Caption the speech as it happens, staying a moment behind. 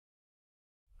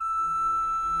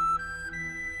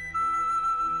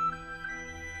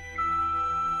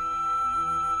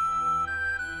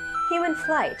Human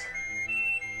flight.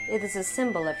 It is a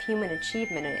symbol of human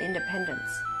achievement and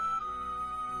independence.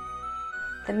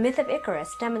 The myth of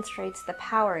Icarus demonstrates the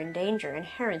power and danger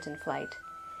inherent in flight.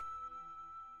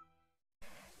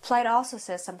 Flight also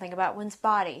says something about one's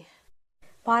body.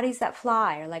 Bodies that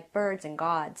fly are like birds and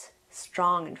gods,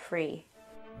 strong and free.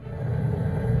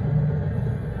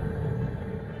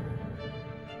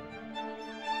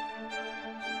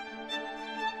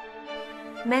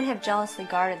 Men have jealously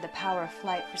guarded the power of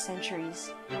flight for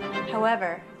centuries.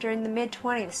 However, during the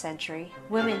mid-20th century,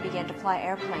 women began to fly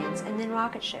airplanes and then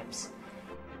rocket ships.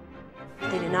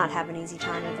 They did not have an easy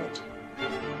time of it.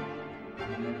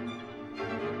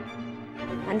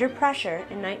 Under pressure,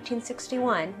 in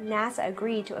 1961, NASA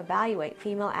agreed to evaluate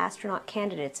female astronaut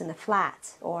candidates in the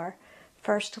FLATS, or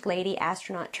First Lady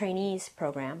Astronaut Trainees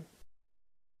program.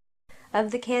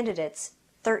 Of the candidates,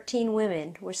 13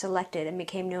 women were selected and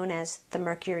became known as the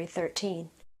Mercury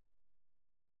 13.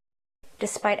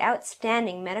 Despite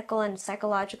outstanding medical and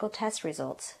psychological test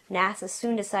results, NASA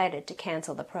soon decided to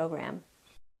cancel the program.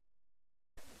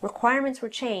 Requirements were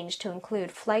changed to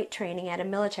include flight training at a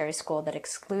military school that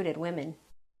excluded women.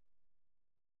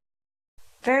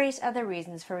 Various other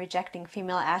reasons for rejecting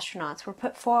female astronauts were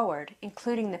put forward,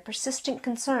 including the persistent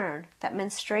concern that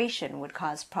menstruation would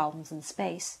cause problems in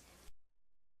space.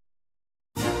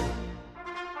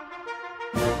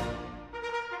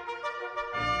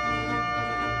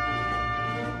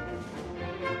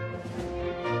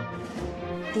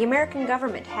 The American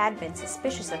government had been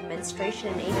suspicious of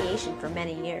menstruation in aviation for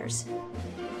many years.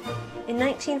 In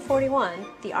 1941,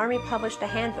 the Army published a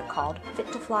handbook called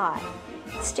Fit to Fly.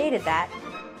 It stated that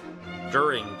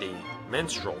during the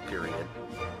menstrual period,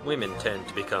 women tend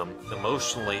to become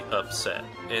emotionally upset,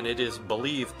 and it is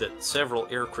believed that several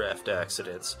aircraft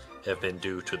accidents have been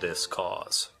due to this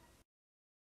cause.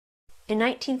 In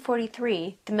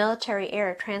 1943, the Military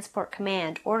Air Transport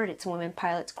Command ordered its women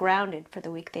pilots grounded for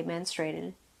the week they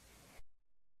menstruated.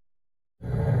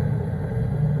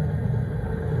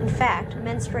 In fact,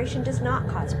 menstruation does not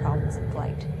cause problems in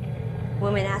flight.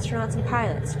 Women astronauts and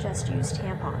pilots just use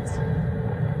tampons.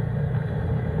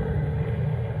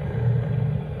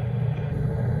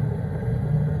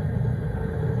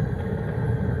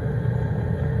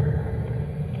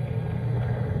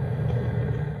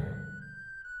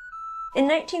 In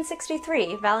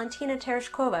 1963, Valentina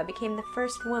Tereshkova became the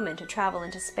first woman to travel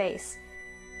into space.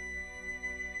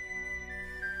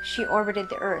 She orbited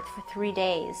the Earth for 3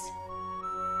 days.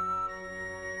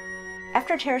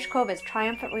 After Tereshkova's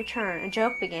triumphant return, a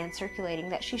joke began circulating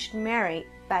that she should marry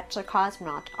bachelor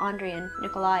cosmonaut Andrei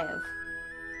Nikolaev.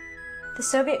 The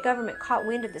Soviet government caught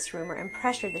wind of this rumor and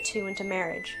pressured the two into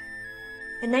marriage.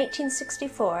 In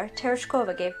 1964,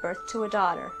 Tereshkova gave birth to a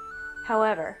daughter.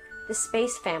 However, the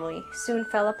space family soon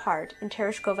fell apart and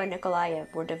Tereshkova and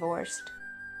Nikolaev were divorced.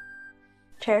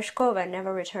 Tereshkova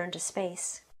never returned to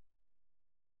space.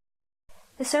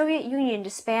 The Soviet Union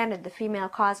disbanded the female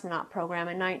cosmonaut program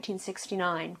in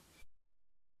 1969.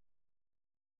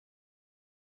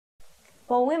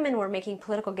 While women were making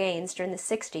political gains during the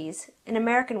 60s, an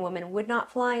American woman would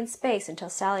not fly in space until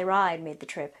Sally Ride made the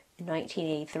trip in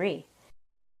 1983.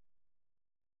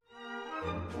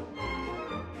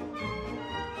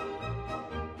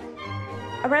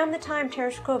 Around the time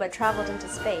Tereshkova traveled into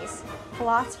space,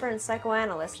 philosopher and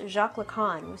psychoanalyst Jacques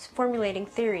Lacan was formulating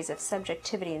theories of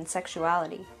subjectivity and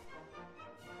sexuality.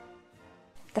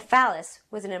 The phallus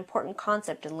was an important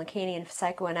concept in Lacanian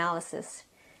psychoanalysis.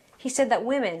 He said that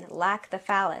women lack the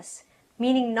phallus,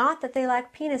 meaning not that they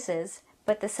lack penises,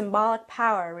 but the symbolic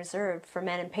power reserved for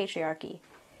men in patriarchy.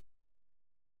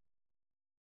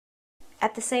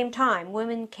 At the same time,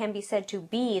 women can be said to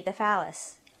be the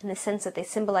phallus, in the sense that they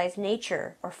symbolize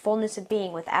nature or fullness of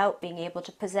being without being able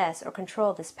to possess or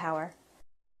control this power.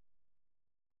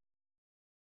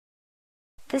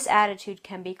 This attitude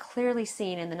can be clearly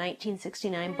seen in the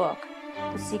 1969 book,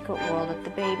 The Secret World of the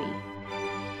Baby.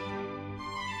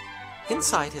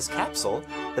 Inside his capsule,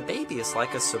 the baby is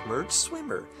like a submerged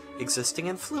swimmer, existing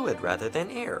in fluid rather than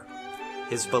air.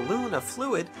 His balloon of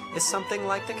fluid is something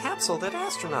like the capsule that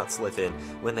astronauts live in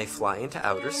when they fly into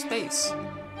outer space.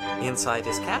 Inside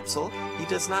his capsule, he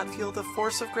does not feel the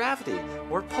force of gravity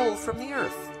or pull from the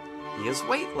Earth. He is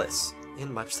weightless,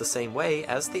 in much the same way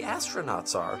as the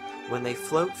astronauts are when they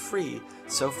float free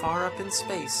so far up in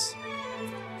space.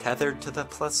 Tethered to the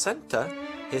placenta,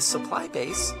 his supply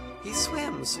base, he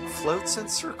swims, floats, and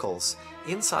circles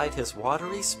inside his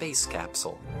watery space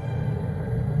capsule.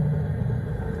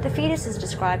 The fetus is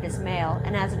described as male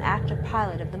and as an active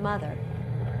pilot of the mother.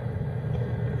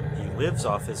 He lives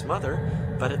off his mother,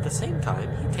 but at the same time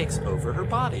he takes over her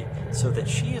body so that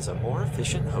she is a more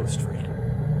efficient host for him.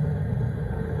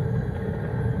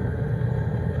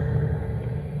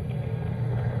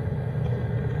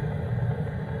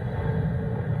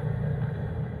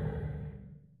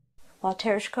 While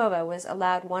Tereshkova was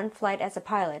allowed one flight as a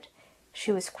pilot,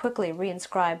 she was quickly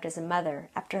reinscribed as a mother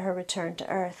after her return to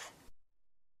Earth.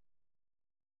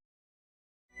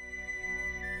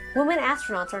 Women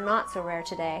astronauts are not so rare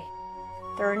today.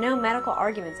 There are no medical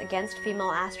arguments against female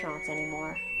astronauts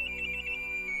anymore.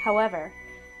 However,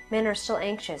 men are still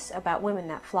anxious about women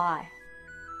that fly.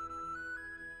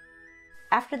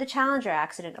 After the Challenger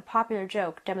accident, a popular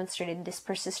joke demonstrated this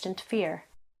persistent fear.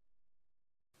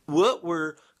 What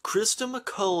were Krista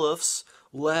McCullough's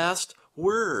last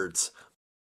words?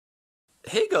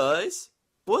 Hey guys,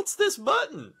 what's this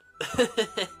button?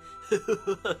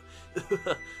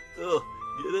 Oh,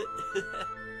 get it?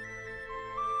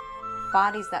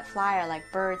 Bodies that fly are like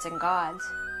birds and gods,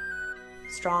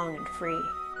 strong and free.